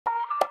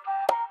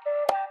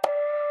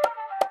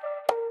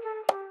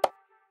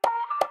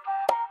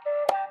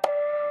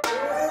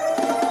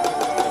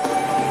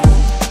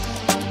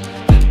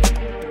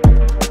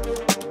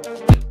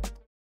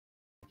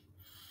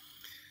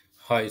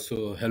Hi,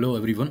 so hello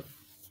everyone.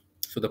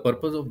 So the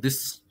purpose of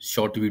this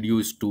short video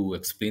is to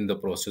explain the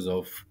process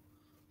of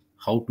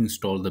how to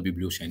install the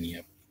Biblioshiny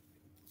app.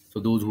 So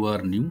those who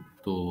are new,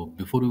 so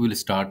before we will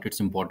start, it's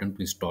important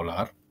to install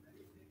R.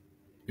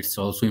 It's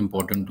also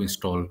important to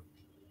install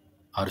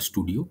R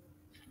Studio.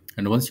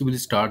 And once you will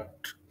start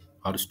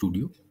R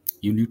Studio,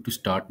 you need to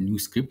start new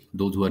script.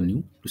 Those who are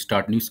new, to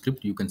start new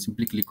script, you can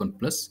simply click on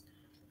plus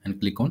and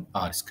click on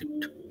R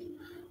script.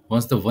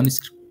 Once the one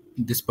script,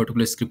 this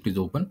particular script is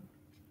open,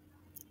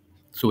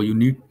 so you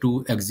need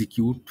to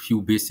execute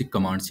few basic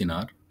commands in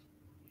R.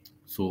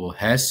 So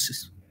hash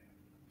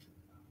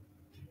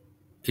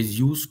is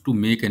used to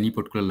make any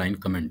particular line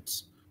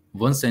comments.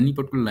 Once any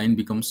particular line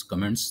becomes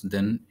comments,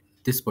 then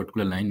this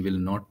particular line will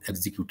not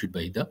executed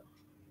by the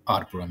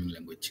R programming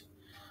language.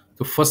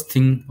 The first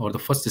thing or the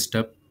first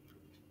step,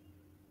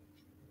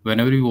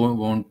 whenever you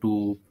want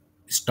to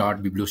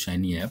start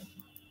Biblioshiny app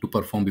to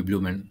perform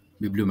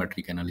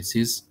bibliometric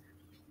analysis,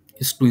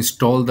 is to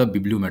install the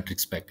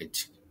Bibliometrics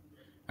package.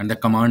 And the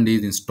command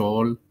is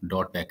install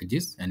dot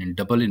packages, and in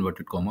double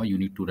inverted comma you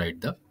need to write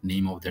the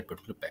name of that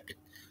particular package.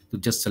 So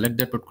just select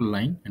that particular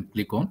line and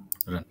click on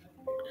run.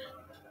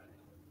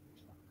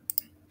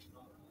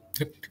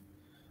 Correct.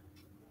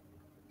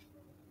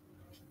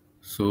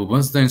 So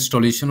once the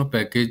installation of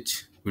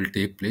package will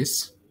take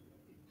place,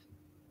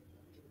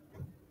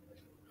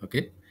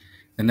 okay,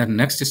 then the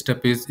next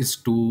step is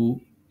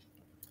to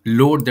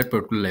load that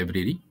particular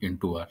library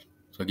into R.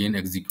 So again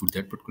execute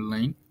that particular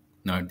line.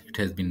 Now it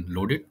has been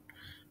loaded.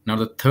 Now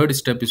the third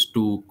step is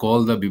to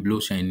call the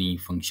Biblioshiny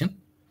function,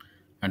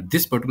 and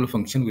this particular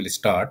function will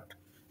start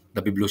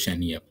the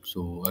Biblioshiny app.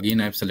 So again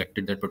I have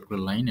selected that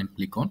particular line and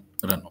click on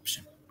run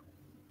option.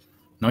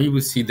 Now you will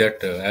see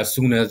that as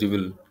soon as you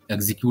will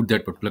execute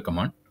that particular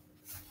command,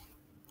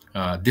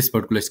 this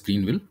particular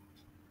screen will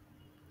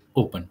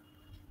open.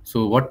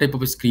 So what type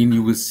of a screen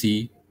you will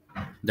see,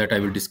 that I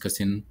will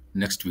discuss in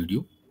next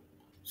video.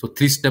 So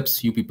three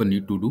steps you people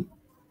need to do.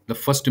 The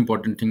first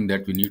important thing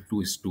that we need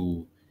to is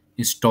to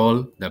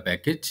install the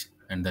package,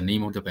 and the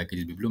name of the package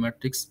is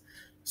Bibliometrics.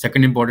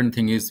 Second important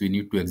thing is we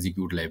need to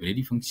execute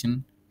library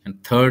function,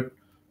 and third,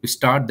 to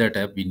start that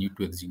app we need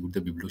to execute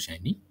the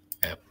Biblioshiny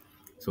app.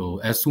 So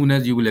as soon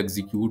as you will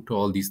execute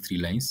all these three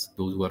lines,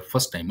 those who are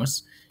first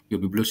timers,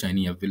 your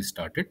Biblioshiny app will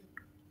start it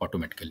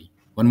automatically.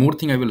 One more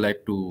thing I will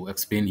like to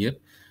explain here,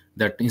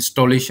 that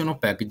installation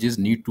of packages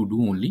need to do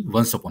only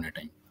once upon a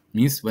time.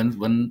 Means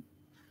when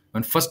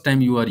first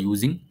time you are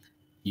using,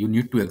 you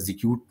need to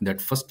execute that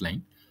first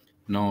line.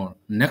 Now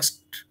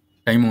next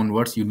time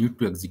onwards you need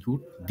to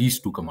execute these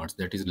two commands,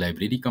 that is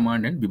library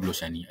command and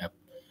Biblioshiny app.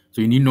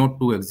 So you need not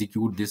to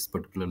execute this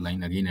particular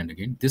line again and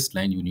again. This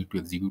line you need to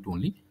execute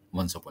only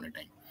once upon a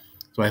time.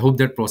 So I hope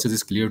that process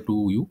is clear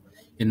to you.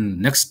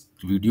 In next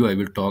video I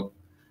will talk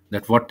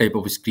that what type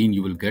of screen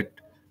you will get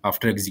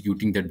after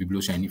executing that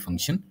Biblioshiny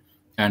function,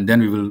 and then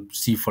we will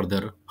see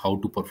further how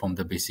to perform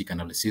the basic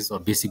analysis or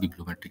basic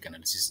bibliometric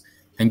analysis.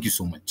 Thank you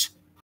so much.